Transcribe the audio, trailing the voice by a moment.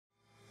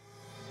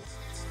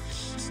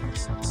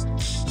Hey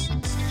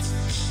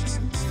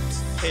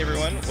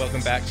everyone,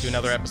 welcome back to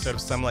another episode of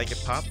Some Like It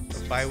Pop,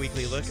 a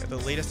bi-weekly look at the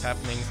latest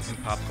happenings in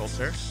pop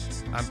culture.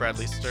 I'm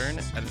Bradley Stern,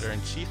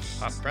 Editor-in-Chief of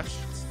Pop Crush.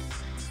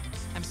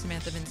 I'm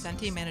Samantha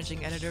Vincenti,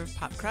 Managing Editor of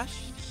Pop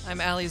Crush. I'm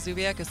Ali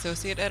Zubiak,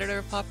 Associate Editor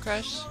of Pop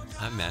Crush.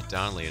 I'm Matt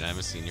Donnelly, and I'm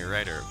a Senior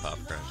Writer of Pop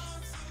Crush.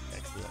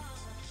 Excellent.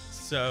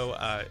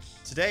 So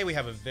today we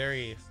have a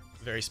very,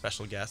 very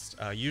special guest.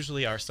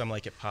 Usually our Some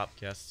Like It Pop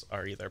guests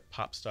are either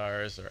pop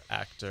stars or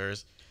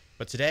actors,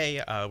 but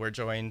today we're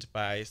joined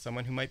by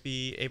someone who might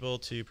be able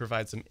to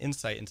provide some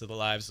insight into the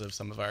lives of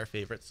some of our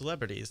favorite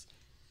celebrities.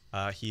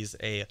 He's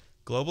a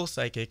global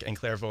psychic and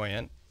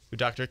clairvoyant who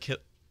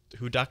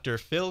Dr.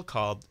 Phil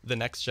called the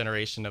next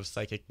generation of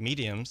psychic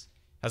mediums,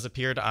 has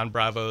appeared on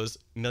Bravo's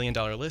 $1 Million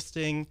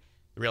Listing,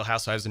 The Real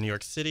Housewives of New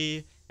York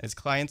City, and his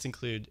clients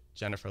include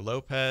Jennifer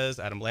Lopez,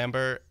 Adam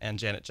Lambert, and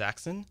Janet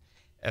Jackson.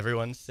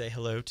 Everyone say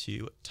hello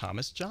to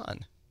Thomas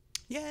John.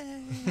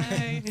 Yay!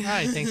 Hi.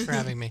 Hi, thanks for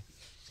having me.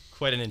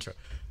 Quite an intro.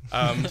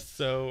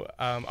 So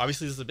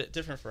obviously this is a bit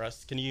different for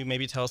us. Can you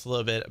maybe tell us a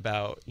little bit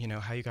about,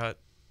 how you got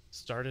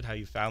started, how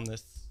you found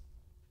this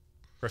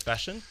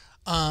profession?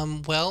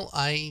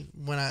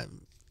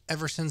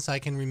 Ever since I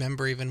can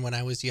remember, even when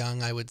I was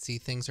young, I would see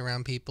things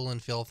around people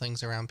and feel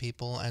things around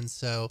people. And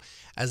so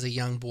as a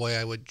young boy,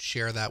 I would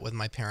share that with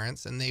my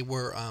parents, and they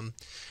were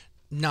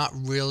not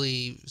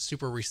really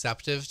super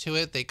receptive to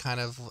it. They kind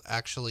of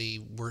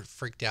actually were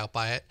freaked out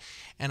by it.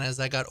 And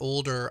as I got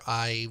older,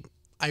 I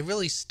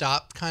really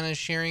stopped kind of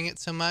sharing it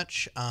so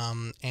much.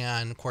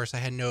 And of course, I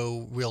had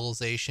no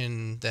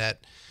realization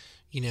that,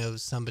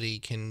 somebody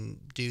can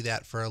do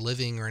that for a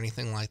living or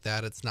anything like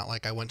that. It's not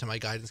like I went to my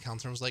guidance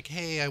counselor and was like,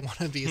 hey, I want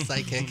to be a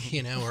psychic,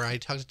 or I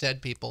talk to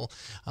dead people.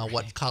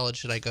 What college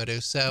should I go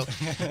to? So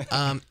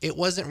it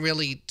wasn't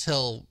really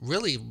till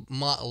really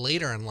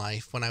later in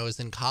life when I was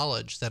in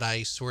college that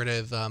I sort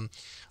of,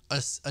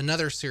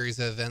 another series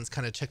of events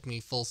kind of took me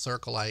full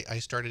circle. I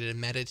started to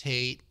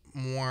meditate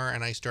more,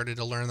 and I started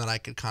to learn that I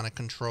could kind of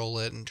control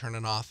it and turn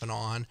it off and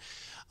on.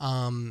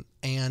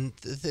 And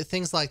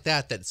things like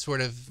that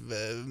sort of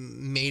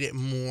made it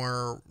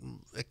more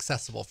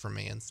accessible for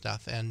me and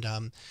stuff. And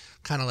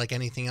kind of like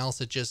anything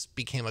else, it just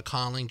became a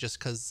calling just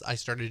because I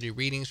started to do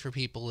readings for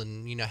people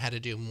and, had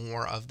to do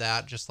more of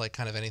that. Just like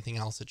kind of anything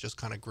else, it just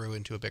kind of grew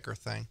into a bigger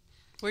thing.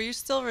 Were you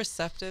still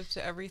receptive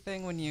to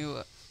everything when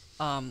you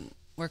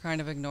were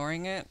kind of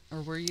ignoring it?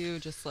 Or were you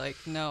just like,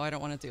 no, I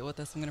don't want to deal with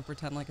this. I'm going to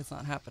pretend like it's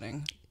not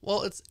happening?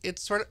 Well,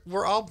 it's sort of,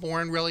 we're all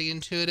born really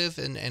intuitive,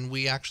 and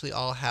we actually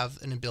all have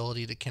an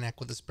ability to connect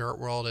with the spirit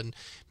world and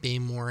be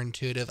more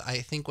intuitive. I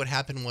think what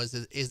happened was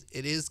it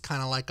is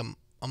kind of like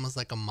almost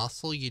like a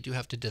muscle. You do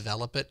have to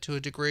develop it to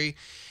a degree,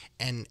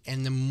 and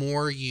the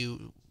more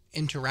you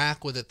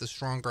interact with it, the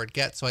stronger it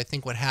gets. So I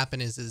think what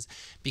happened is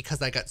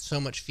because I got so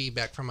much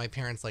feedback from my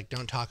parents, like,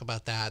 don't talk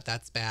about that,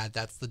 that's bad,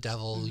 that's the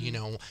devil,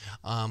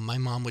 my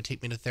mom would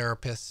take me to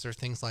therapists or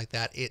things like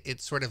that.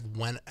 It sort of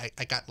went,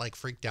 I got like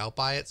freaked out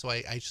by it, so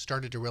I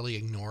started to really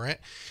ignore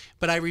it.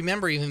 But I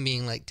remember even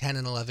being like 10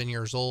 and 11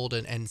 years old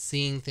and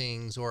seeing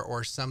things,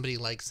 or somebody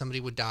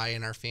would die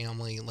in our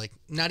family, like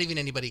not even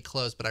anybody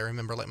close, but I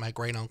remember like my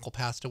great uncle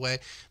passed away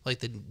like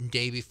the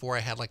day before.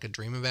 I had like a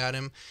dream about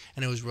him,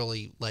 and it was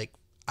really like,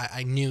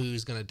 I knew he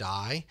was going to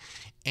die,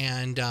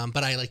 and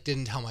but I like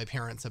didn't tell my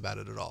parents about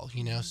it at all,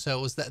 so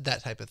it was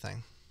that type of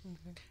thing.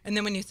 Okay. And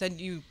then when you said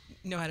you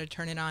know how to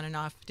turn it on and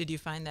off, did you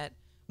find that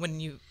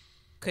when you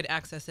could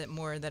access it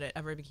more that it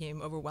ever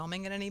became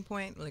overwhelming at any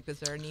point? Like,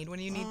 was there a need when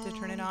you need to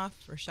turn it off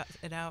or shut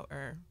it out?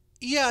 Or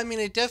yeah, I mean,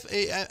 I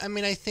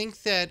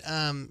think that,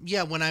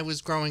 when I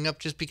was growing up,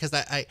 just because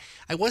I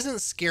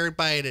wasn't scared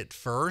by it at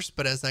first,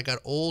 but as I got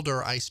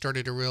older, I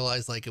started to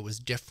realize like it was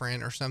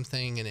different or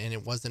something, and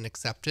it wasn't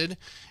accepted.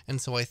 And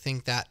so I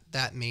think that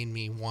made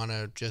me want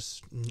to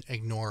just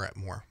ignore it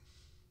more.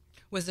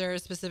 Was there a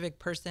specific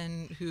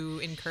person who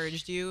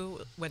encouraged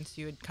you once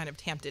you had kind of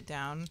tamped it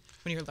down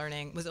when you were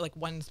learning? Was it like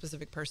one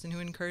specific person who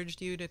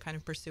encouraged you to kind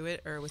of pursue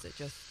it, or was it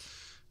just?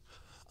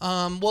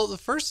 Well, the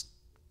first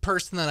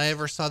person that I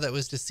ever saw that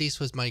was deceased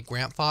was my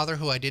grandfather,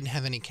 who I didn't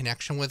have any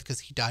connection with because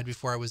he died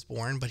before I was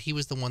born, but he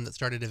was the one that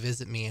started to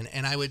visit me,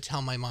 and I would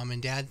tell my mom and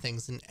dad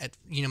things, and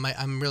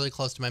I'm really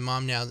close to my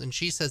mom now, and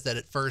she says that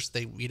at first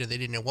they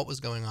didn't know what was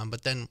going on,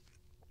 but then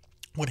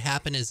what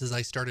happened is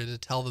I started to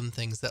tell them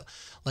things that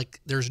like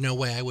there's no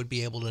way I would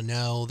be able to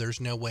know. There's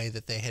no way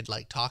that they had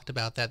like talked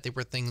about that. They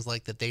were things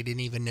like that they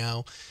didn't even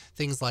know,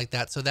 things like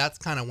that. So that's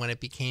kind of when it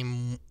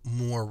became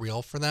more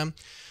real for them.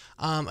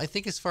 I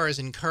think as far as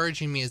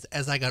encouraging me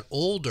as I got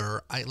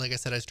older, like I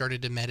said, I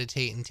started to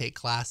meditate and take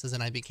classes,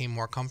 and I became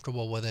more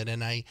comfortable with it.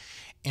 And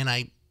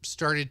I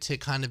started to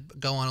kind of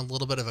go on a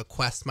little bit of a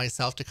quest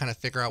myself to kind of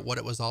figure out what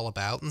it was all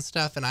about and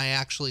stuff. And I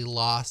actually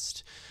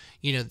lost,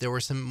 there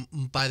were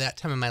by that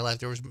time in my life,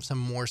 there was some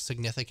more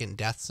significant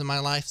deaths in my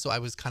life. So I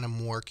was kind of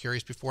more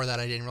curious. Before that,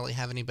 I didn't really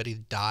have anybody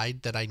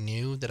died that I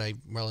knew that I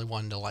really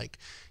wanted to like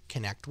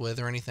connect with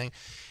or anything.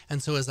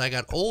 And so as I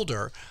got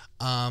older,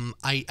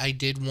 I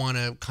did want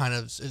to kind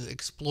of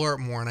explore it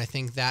more. And I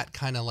think that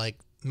kind of like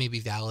maybe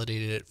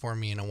validated it for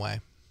me in a way.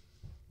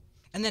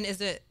 And then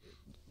is it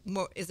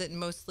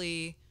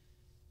mostly,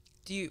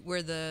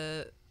 where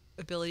the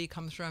ability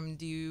comes from,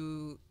 do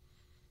you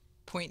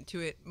point to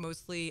it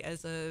mostly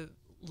as a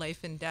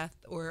life and death,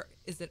 or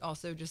is it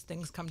also just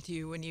things come to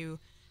you when you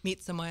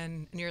meet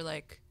someone and you're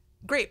like,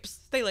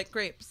 grapes, they like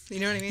grapes, you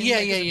know what I mean? Yeah,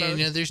 Like, yeah.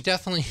 No, there's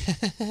definitely,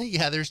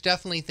 there's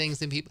definitely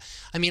things in people.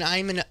 I mean,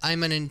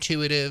 I'm an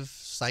intuitive,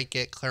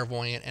 psychic,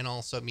 clairvoyant, and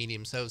also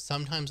medium. So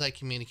sometimes I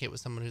communicate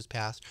with someone who's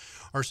passed,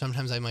 or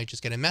sometimes I might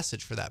just get a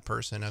message for that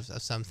person of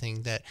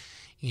something that,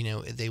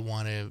 they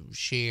want to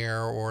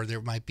share, or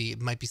there might be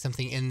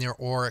something in their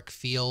auric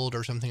field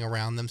or something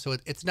around them. So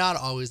it's not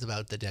always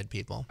about the dead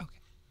people. Okay.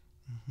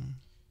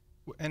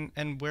 Mm-hmm.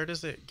 And where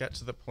does it get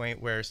to the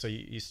point where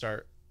you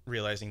start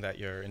realizing that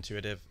you're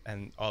intuitive,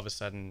 and all of a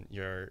sudden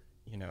you're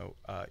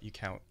you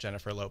count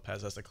Jennifer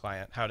Lopez as a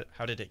client?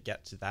 How did it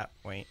get to that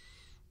point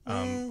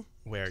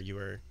where you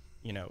were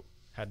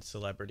had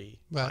celebrity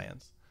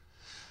clients?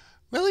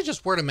 Really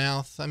just word of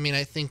mouth. I mean,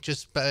 I think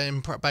just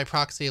by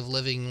proxy of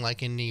living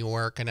like in New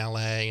York and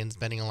LA and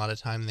spending a lot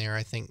of time there,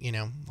 I think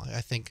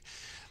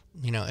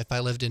if I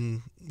lived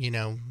in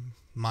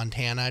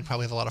Montana, I'd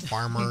probably have a lot of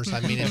farmers. I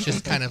mean, it's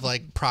just kind of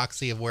like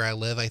proxy of where I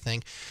live, I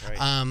think. Right.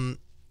 And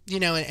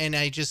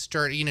I just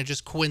start,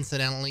 just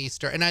coincidentally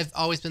start. And I've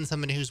always been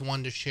somebody who's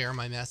wanted to share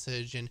my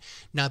message and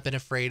not been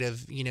afraid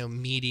of,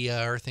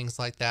 media or things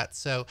like that.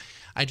 So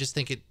I just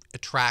think it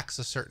attracts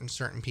a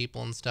certain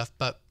people and stuff.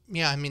 But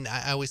yeah, I mean,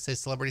 I always say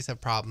celebrities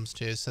have problems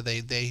too. So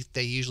they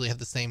usually have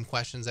the same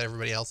questions that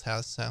everybody else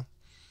has. So.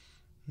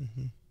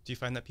 Mm-hmm. Do you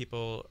find that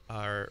people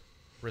are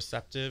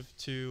receptive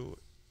to,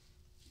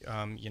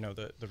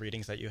 the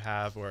readings that you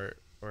have or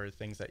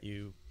things that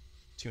you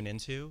tune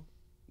into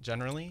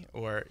generally,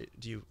 or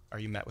are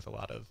you met with a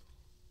lot of,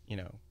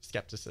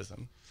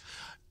 skepticism?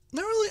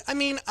 Not really. I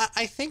mean,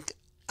 I think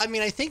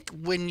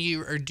when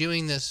you are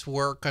doing this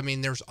work, I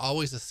mean, there's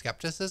always a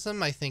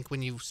skepticism. I think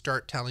when you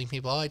start telling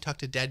people, oh, I talk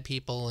to dead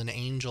people and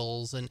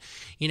angels, and,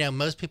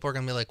 most people are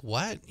going to be like,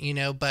 what?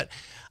 But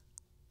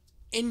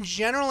in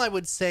general, I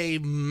would say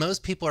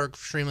most people are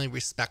extremely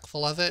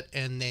respectful of it,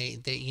 and they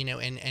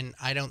and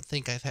I don't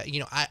think I've had,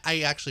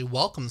 I actually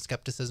welcome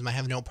skepticism. I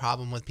have no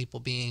problem with people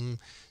being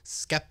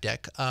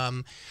skeptic,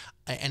 and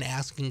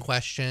asking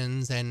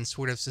questions and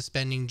sort of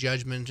suspending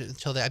judgment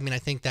until they, I mean, I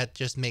think that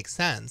just makes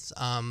sense.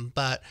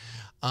 But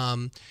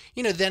then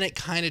it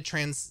kind of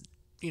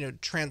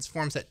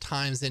transforms at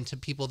times into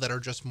people that are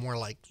just more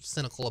like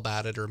cynical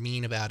about it or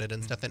mean about it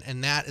and stuff.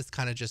 And that is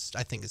kind of just,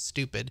 I think, is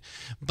stupid.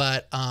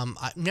 But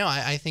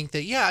I think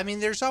that, I mean,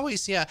 there's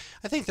always, I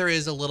think there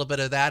is a little bit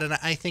of that. And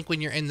I think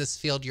when you're in this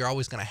field, you're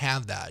always going to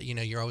have that.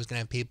 You're always going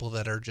to have people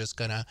that are just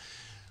going to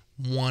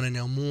want to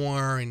know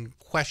more and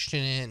question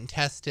it and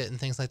test it and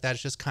things like that.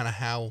 It's just kind of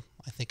how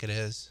I think it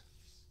is.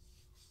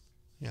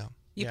 Yeah.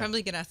 You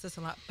probably get asked this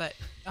a lot, but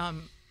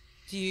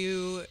do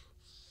you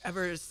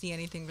ever see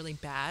anything really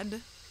bad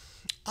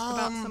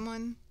about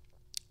someone?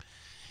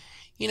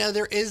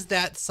 There is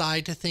that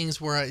side to things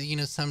where,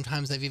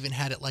 sometimes I've even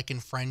had it like in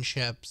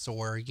friendships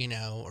or,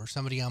 or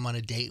somebody I'm on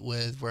a date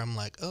with where I'm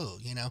like, oh,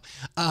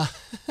 I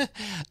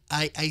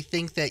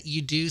think that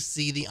you do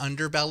see the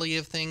underbelly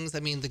of things. I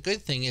mean, the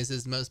good thing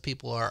is most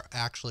people are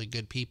actually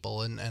good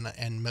people,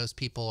 and most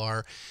people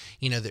are,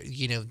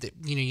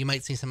 you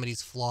might see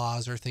somebody's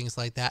flaws or things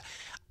like that.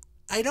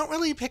 I don't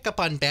really pick up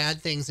on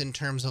bad things in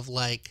terms of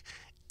like,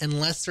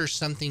 unless there's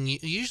something,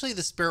 usually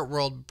the spirit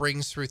world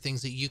brings through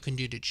things that you can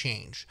do to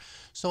change.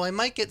 So I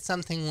might get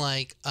something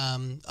like,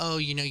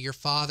 your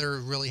father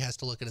really has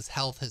to look at his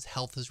health. His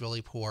health is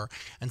really poor.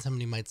 And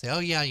somebody might say, oh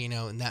yeah,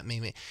 and that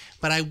may be,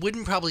 but I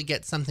wouldn't probably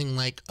get something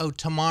like, oh,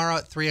 tomorrow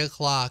at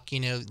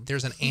 3:00,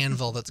 there's an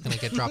anvil that's going to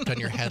get dropped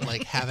on your head.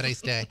 Like, have a nice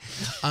day.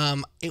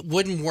 It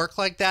wouldn't work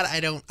like that.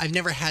 I've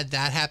never had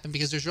that happen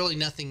because there's really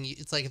nothing.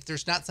 It's like, if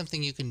there's not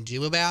something you can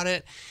do about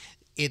it,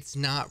 it's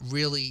not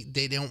really,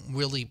 they don't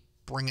really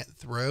bring it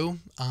through.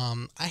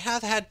 I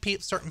have had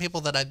certain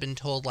people that I've been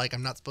told like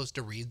I'm not supposed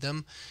to read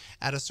them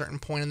at a certain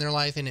point in their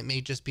life, and it may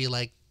just be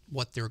like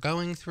what they're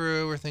going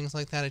through or things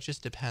like that. It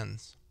just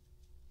depends.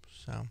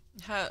 When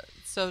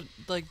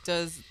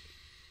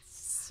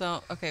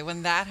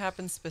that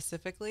happens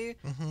specifically,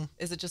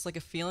 is it just like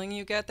a feeling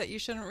you get that you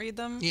shouldn't read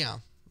them? Yeah.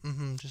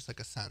 Just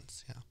like a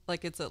sense, yeah.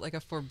 Like it's like a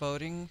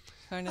foreboding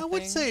kind of thing? I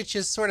would say it's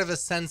just sort of a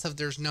sense of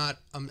there's not,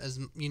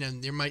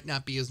 there might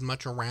not be as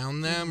much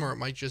around them, or it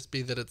might just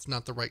be that it's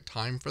not the right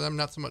time for them,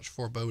 not so much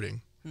foreboding.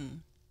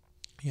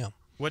 Yeah.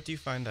 What do you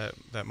find that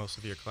most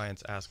of your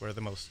clients ask? What are the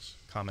most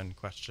common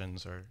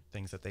questions or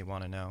things that they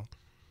want to know?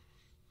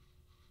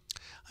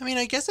 I mean,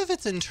 I guess if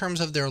it's in terms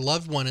of their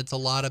loved one, it's a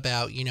lot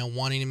about,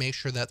 wanting to make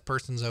sure that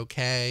person's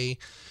okay,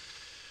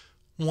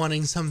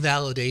 wanting some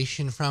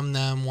validation from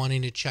them,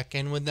 wanting to check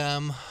in with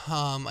them.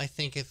 I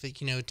think if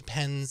it, it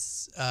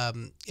depends,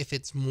 if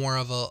it's more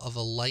of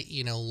a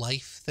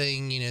life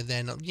thing,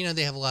 then,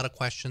 they have a lot of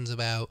questions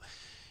about,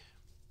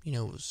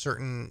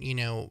 certain,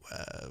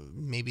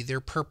 maybe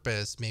their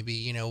purpose,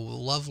 maybe,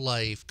 love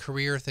life,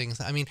 career things.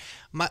 I mean,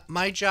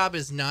 my job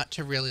is not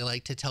to really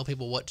like to tell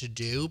people what to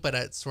do, but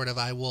it's sort of,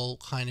 I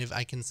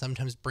can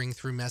sometimes bring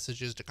through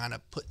messages to kind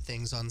of put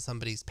things on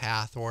somebody's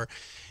path, or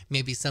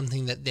maybe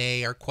something that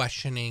they are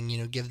questioning,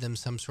 give them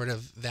some sort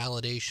of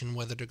validation,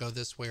 whether to go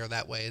this way or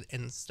that way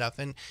and stuff.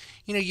 And,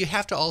 you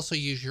have to also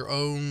use your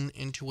own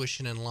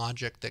intuition and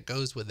logic that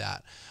goes with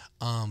that.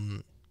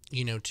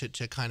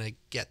 To kind of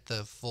get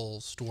the full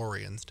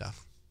story and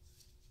stuff.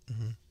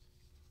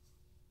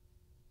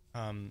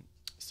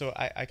 So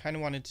I kind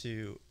of wanted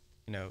to,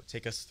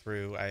 take us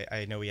through.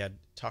 I know we had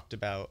talked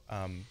about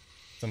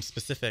some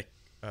specific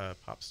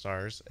pop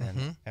stars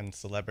and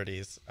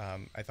celebrities.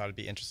 I thought it'd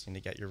be interesting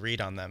to get your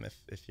read on them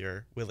if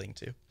you're willing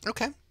to.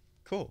 Okay.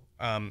 Cool.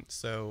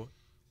 So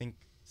I think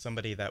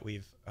somebody that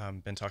we've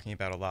been talking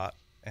about a lot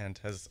and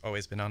has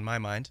always been on my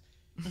mind.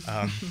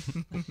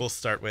 We'll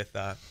start with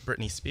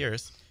Britney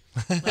Spears.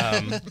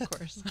 Of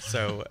course.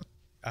 So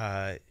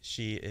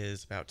she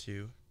is about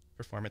to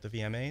perform at the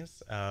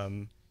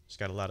VMAs. She's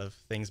got a lot of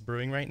things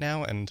brewing right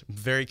now, and I'm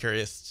very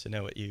curious to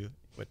know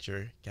what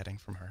you're getting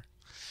from her.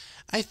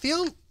 I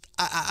feel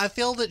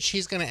that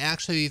she's going to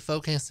actually be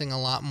focusing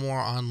a lot more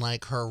on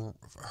like her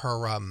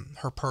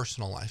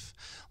personal life.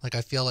 Like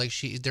I feel like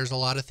there's a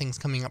lot of things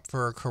coming up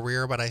for her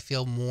career, but I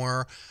feel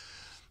more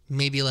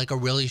maybe like a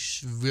really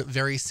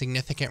very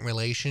significant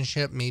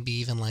relationship, maybe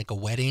even like a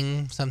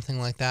wedding, something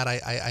like that.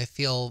 I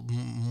feel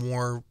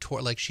more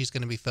like she's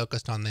going to be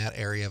focused on that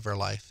area of her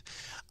life.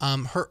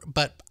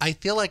 But I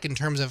feel like in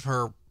terms of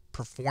her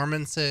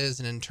performances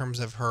and in terms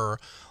of her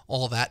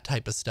all that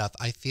type of stuff,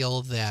 I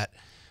feel that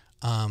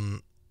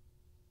I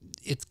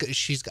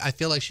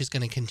feel like she's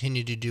going to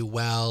continue to do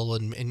well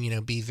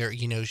and be very,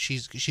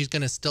 she's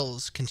going to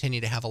still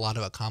continue to have a lot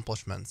of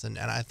accomplishments. And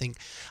I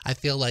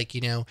feel like,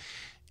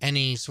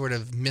 any sort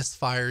of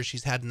misfires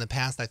she's had in the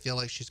past, I feel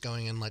like she's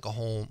going in like a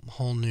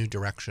whole new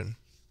direction.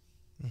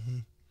 Mm-hmm.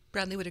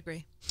 Bradley would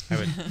agree. I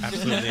would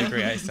absolutely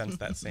agree. I sense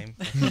that same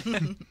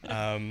thing.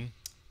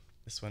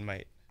 This one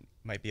might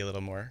be a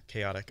little more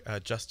chaotic.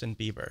 Justin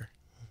Bieber.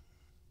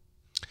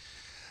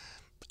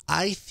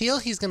 I feel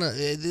he's going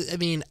to, I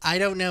mean, I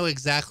don't know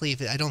exactly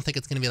I don't think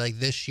it's going to be like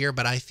this year,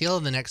 but I feel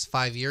in the next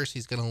 5 years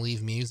he's going to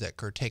leave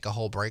music or take a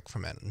whole break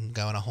from it and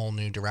go in a whole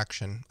new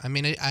direction. I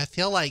mean, I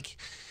feel like,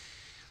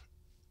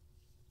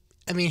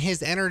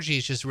 his energy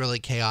is just really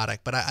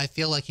chaotic, but I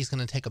feel like he's going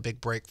to take a big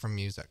break from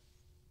music.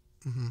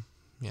 Mm-hmm.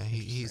 Yeah,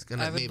 he's going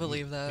to. I would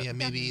believe that. Yeah,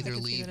 maybe either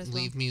leave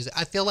well. music.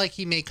 I feel like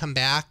he may come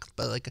back,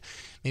 but like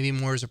maybe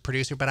more as a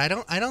producer. But I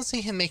don't see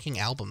him making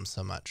albums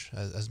so much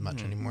as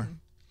much anymore.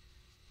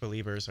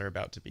 Believers are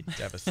about to be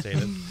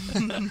devastated.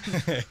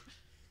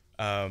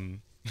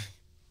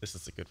 This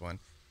is a good one.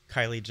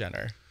 Kylie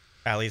Jenner,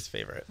 Allie's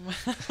favorite.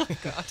 Oh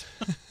God.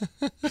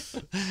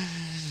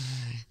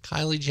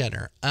 Kylie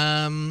Jenner.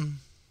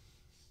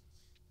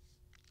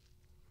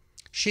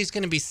 She's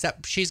going to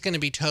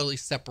be totally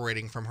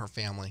separating from her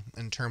family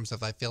in terms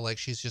of, I feel like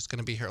she's just going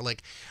to be her,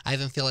 like, I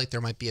even feel like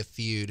there might be a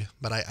feud,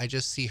 but I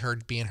just see her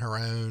being her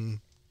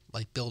own,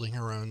 like building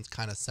her own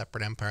kind of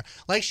separate empire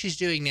like she's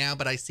doing now,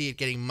 but I see it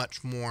getting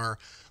much more,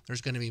 there's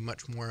going to be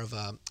much more of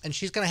and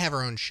she's going to have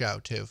her own show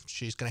too.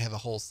 She's going to have a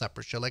whole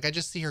separate show. Like I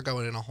just see her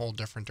going in a whole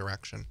different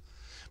direction,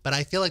 but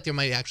I feel like there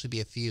might actually be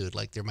a feud.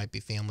 Like there might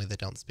be family that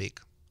don't speak.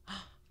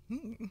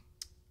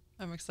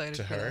 I'm excited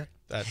To for her,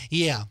 that.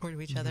 Yeah. Or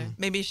to each other.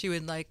 Maybe she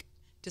would like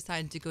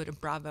decide to go to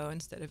Bravo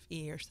instead of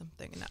E or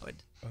something, and that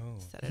would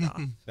set it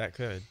off. That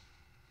could.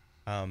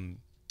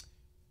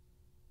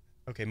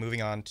 Okay,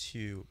 moving on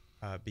to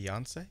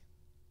Beyonce.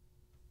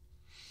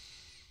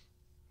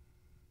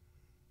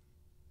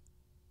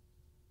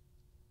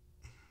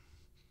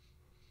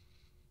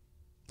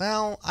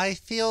 Well,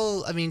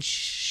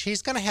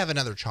 she's going to have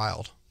another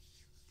child.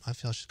 I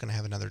feel she's going to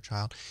have another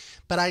child.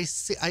 But I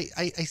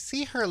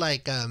see her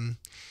like,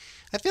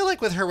 I feel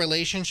like with her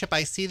relationship,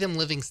 I see them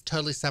living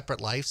totally separate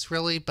lives,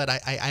 really. But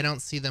I don't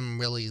see them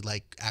really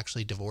like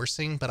actually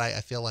divorcing. But I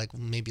feel like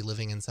maybe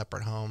living in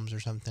separate homes or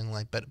something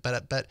like.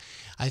 But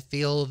I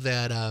feel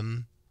that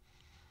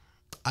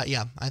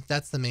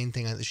that's the main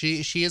thing.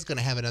 She is going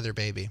to have another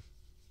baby.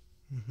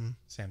 Mm-hmm.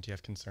 Sam, do you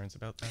have concerns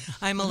about that?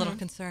 I'm a little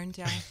concerned,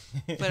 yeah.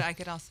 But I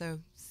could also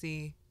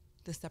see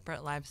the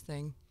separate lives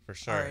thing For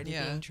sure. already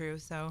being true.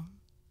 So,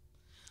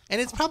 and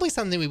it's probably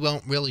something we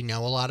won't really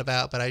know a lot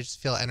about, but I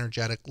just feel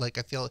energetic. Like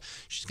I feel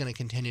she's going to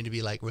continue to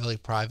be like really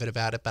private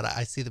about it, but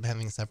I see them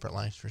having separate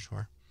lives for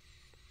sure.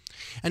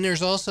 And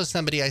there's also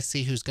somebody I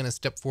see who's going to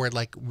step forward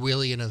like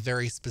really in a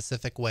very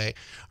specific way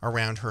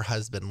around her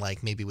husband,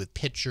 like maybe with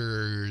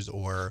pictures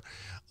or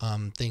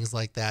things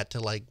like that to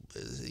like,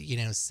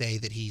 say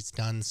that he's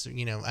done. So,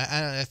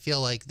 I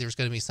feel like there's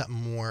going to be something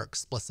more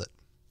explicit.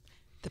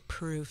 the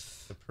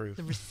proof,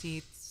 the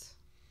receipts,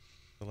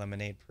 the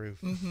lemonade proof.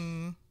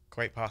 Mm-hmm.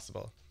 Quite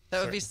possible.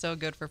 That would be so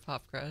good for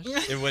Pop Crush.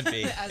 It would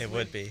be. It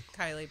would be.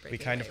 Kylie We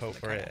kind of hope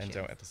for it and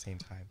don't at the same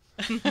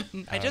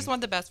time. I just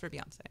want the best for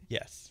Beyonce.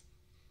 Yes.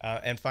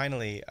 And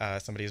finally,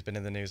 somebody who's been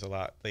in the news a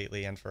lot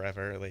lately and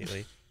forever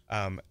lately,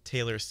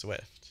 Taylor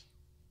Swift.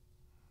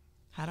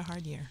 Had a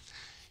hard year.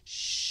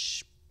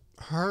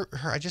 Her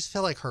I just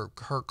feel like her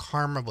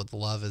karma with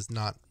love is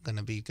not going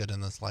to be good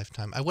in this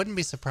lifetime. I wouldn't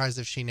be surprised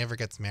if she never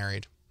gets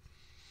married.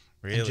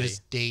 Really? And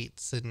just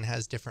dates and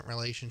has different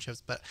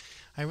relationships, but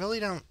I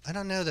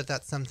don't know that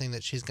that's something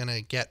that she's going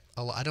to get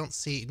I don't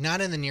see,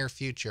 not in the near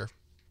future.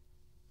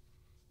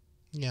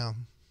 Yeah.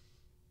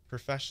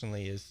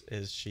 Professionally,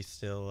 is she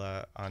still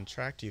on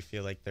track? Do you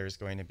feel like there's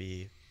going to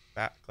be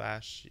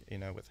backlash,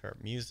 with her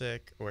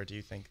music, or do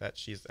you think that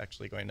she's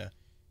actually going to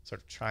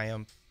sort of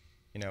triumph,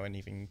 and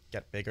even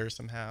get bigger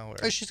somehow? Or?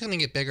 Oh, she's going to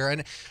get bigger,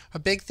 and a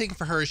big thing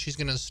for her is she's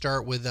going to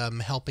start with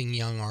helping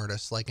young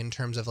artists, like in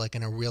terms of like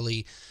in a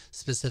really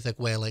specific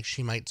way. Like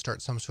she might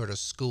start some sort of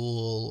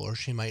school, or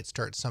she might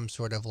start some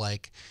sort of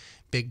like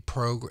big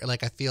program,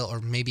 like I feel, or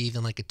maybe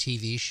even like a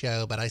TV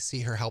show. But I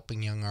see her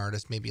helping young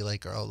artists, maybe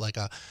like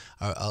a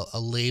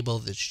label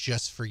that's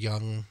just for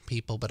young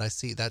people. But I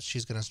see that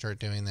she's going to start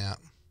doing that.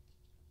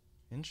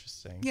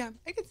 Interesting. Yeah,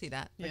 I could see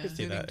that. I could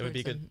see that. It would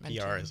be good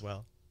PR as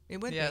well. It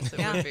would Yes, be.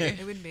 it would be.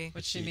 It would be.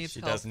 Which she needs she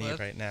help does need with.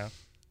 right now.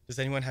 Does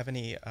anyone have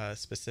any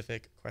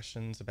specific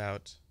questions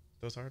about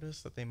those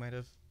artists that they might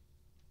have?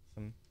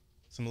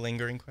 Some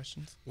lingering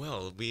questions?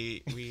 Well,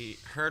 we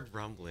heard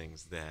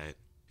rumblings that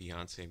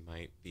Beyonce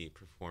might be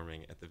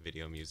performing at the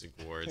Video Music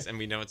Awards, and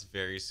we know it's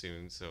very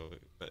soon. So,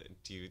 but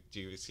do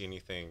you see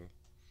anything?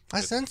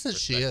 I sense that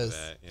she respect is. to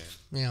that?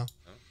 Yeah.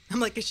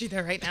 I'm like, is she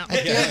there right now?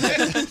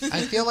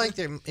 I feel like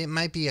it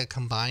might be a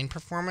combined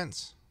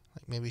performance.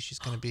 Like maybe she's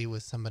going to be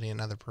with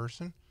another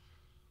person.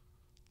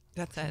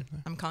 That's it.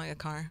 I'm calling a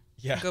car.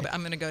 Yeah.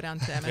 I'm going to go down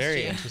to MSG.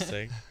 Very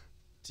interesting.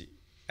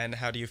 And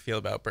how do you feel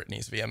about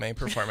Britney's VMA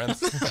performance?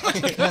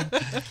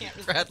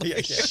 Bradley.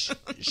 Yeah.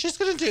 She's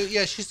going to do.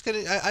 Yeah, she's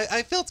going to.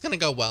 I feel it's going to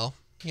go well.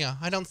 Yeah,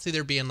 I don't see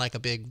there being like a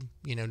big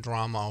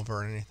drama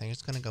over it or anything.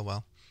 It's going to go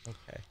well.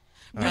 Okay.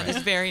 Bradley's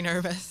very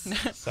nervous.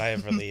 Sigh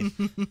of relief.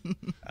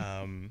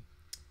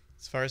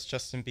 As far as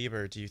Justin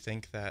Bieber, do you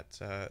think that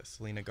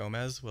Selena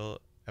Gomez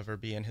will ever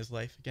be in his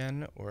life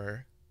again,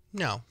 or?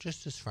 No,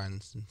 just as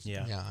friends.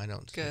 Yeah, I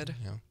don't. Good.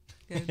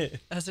 Good.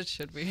 As it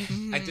should be.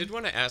 I did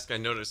want to ask. I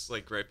noticed,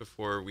 like right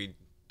before we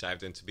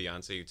dived into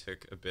Beyonce, you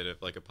took a bit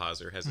of like a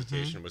pause or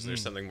hesitation. Was there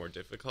something more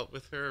difficult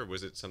with her, or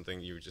was it something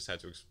you just had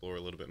to explore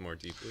a little bit more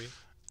deeply?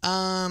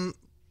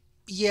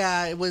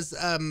 Yeah, it was.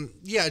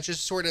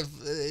 Just sort of.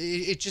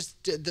 It just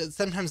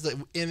sometimes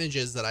the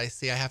images that I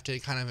see, I have to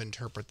kind of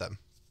interpret them.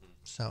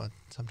 So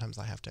sometimes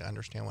I have to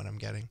understand what I'm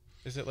getting.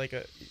 Is it like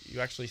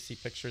you actually see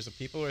pictures of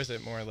people, or is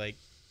it more like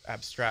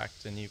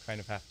abstract and you kind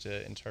of have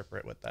to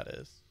interpret what that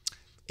is?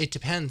 It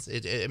depends.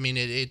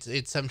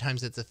 It's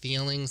sometimes it's a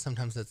feeling,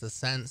 sometimes it's a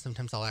sense,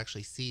 sometimes I'll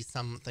actually see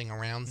something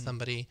around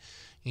somebody,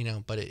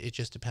 but it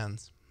just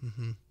depends.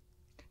 Mm-hmm.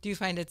 Do you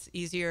find it's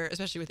easier,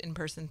 especially with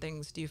in-person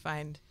things, do you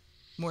find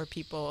more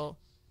people,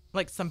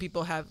 like some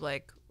people have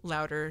like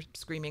louder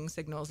screaming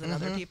signals than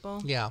other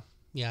people? Yeah.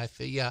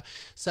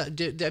 So,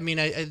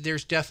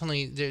 there's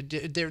definitely,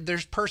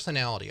 there's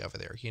personality over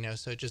there,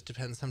 so it just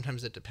depends.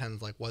 Sometimes it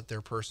depends like what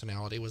their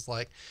personality was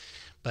like,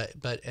 but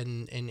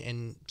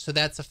so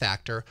that's a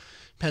factor.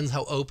 Depends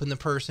how open the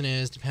person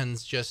is,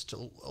 depends just a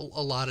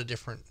lot of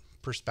different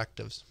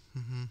perspectives.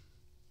 Mm-hmm.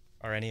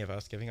 Are any of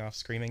us giving off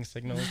screaming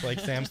signals like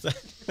Sam said?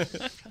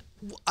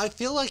 I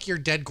feel like your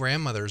dead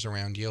grandmother's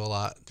around you a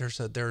lot.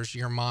 There's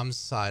your mom's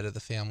side of the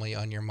family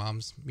on your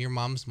mom's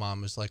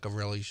mom is like a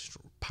really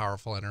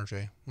powerful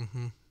energy.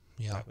 Mm-hmm.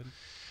 Yeah.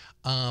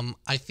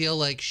 I feel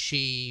like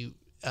she,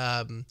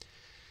 there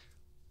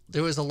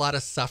was a lot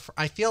of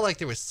I feel like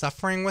there was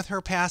suffering with her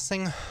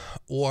passing,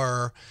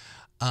 or,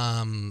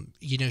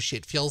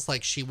 it feels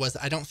like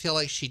I don't feel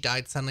like she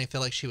died suddenly. I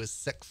feel like she was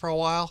sick for a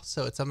while.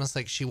 So it's almost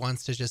like she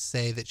wants to just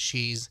say that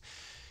she's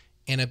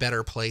in a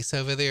better place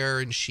over there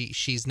and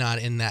she's not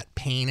in that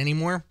pain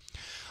anymore.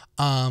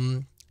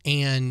 And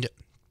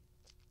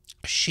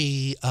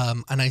she,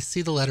 and I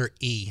see the letter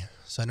E.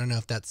 So I don't know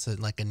if that's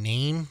like a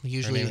name.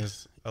 Usually Her name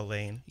is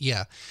Elaine.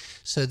 Yeah.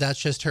 So that's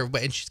just her.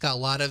 And she's got a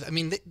lot of,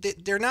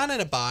 they're not in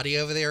a body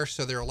over there.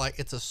 So they're like,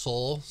 it's a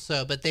soul.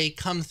 So, but they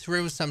come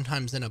through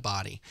sometimes in a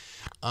body.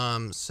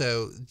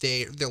 So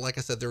they're, like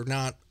I said, they're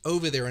not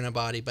over there in a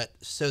body, but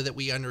so that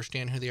we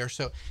understand who they are.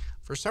 So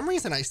for some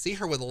reason I see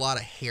her with a lot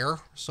of hair.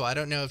 So I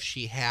don't know if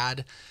she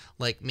had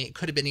it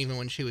could have been even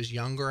when she was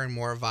younger and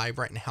more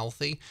vibrant and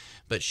healthy,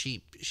 but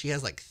she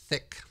has like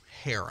thick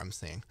hair, I'm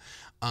seeing.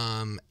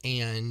 And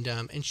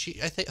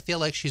I feel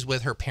like she's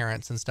with her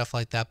parents and stuff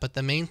like that. But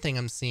the main thing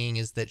I'm seeing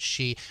is that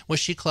was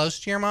she close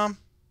to your mom?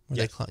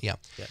 Yes. Yeah.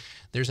 Yeah.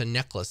 There's a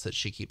necklace that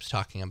she keeps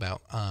talking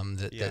about,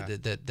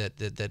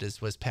 that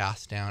was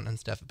passed down and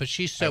stuff. But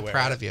she's so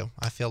proud of you.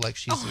 I feel like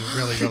she's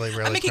really, really,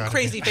 really I'm making proud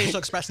crazy of you. facial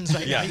expressions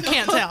right Yeah. now. You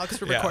can't tell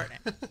because we're recording.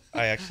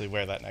 I actually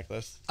wear that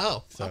necklace.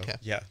 Oh, So, okay.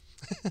 yeah.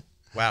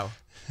 Wow.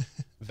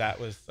 That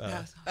was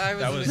I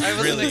that was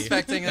wasn't really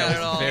expecting that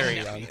at all. very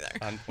No, me on, neither.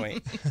 on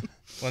point.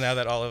 Well, now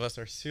that all of us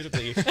are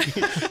suitably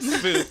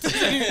spooked,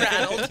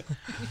 Rattled.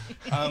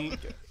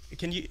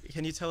 can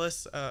you tell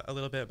us a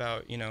little bit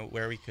about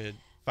where we could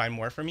find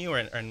more from you, or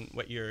and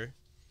what you're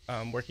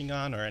working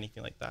on, or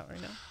anything like that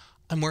right now?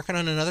 I'm working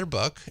on another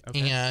book,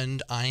 Okay.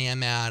 and I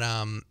am at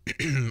I'm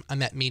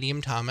at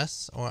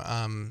mediumthomas or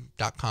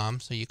 .com,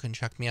 so you can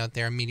check me out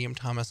there. Medium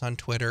Thomas on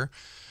Twitter.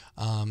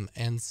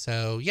 And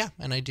so, yeah,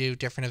 and I do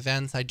different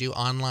events. I do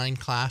online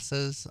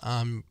classes,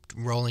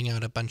 rolling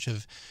out a bunch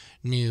of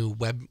new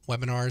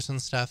webinars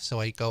and stuff.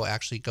 So I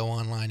actually go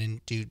online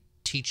and do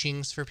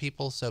teachings for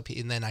people. So,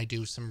 and then I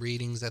do some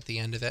readings at the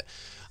end of it.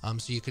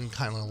 So you can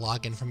kind of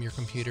log in from your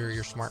computer or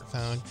your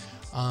smartphone.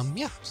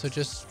 Yeah, so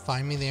just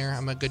find me there.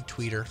 I'm a good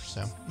tweeter,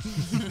 so.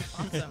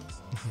 Awesome.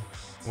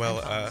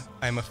 Well,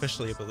 I'm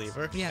officially a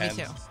believer. Yeah, me and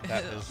too.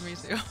 That is Me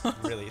too.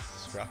 really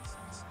struck.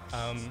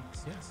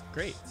 Yeah,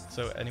 great.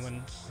 So, any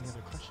other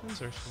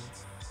questions, or should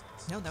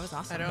we? No, that was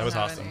awesome. I don't That was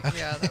have awesome. any.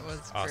 Yeah, that was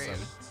Awesome. great.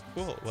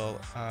 Cool. Well,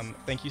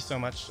 thank you so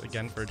much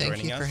again for Thank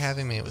joining you us. for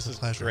having me. It was This a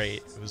pleasure.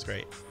 Great. It was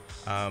great.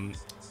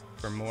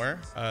 For more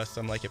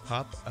Some Like It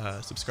Pop,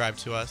 subscribe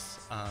to us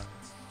on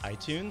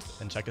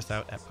iTunes and check us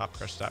out at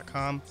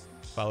popcrush.com.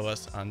 Follow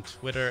us on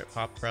Twitter at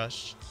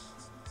popcrush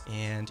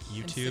and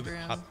YouTube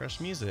Instagram. popcrush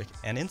music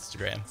and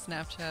Instagram.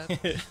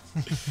 Snapchat.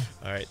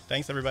 All right.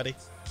 Thanks, everybody.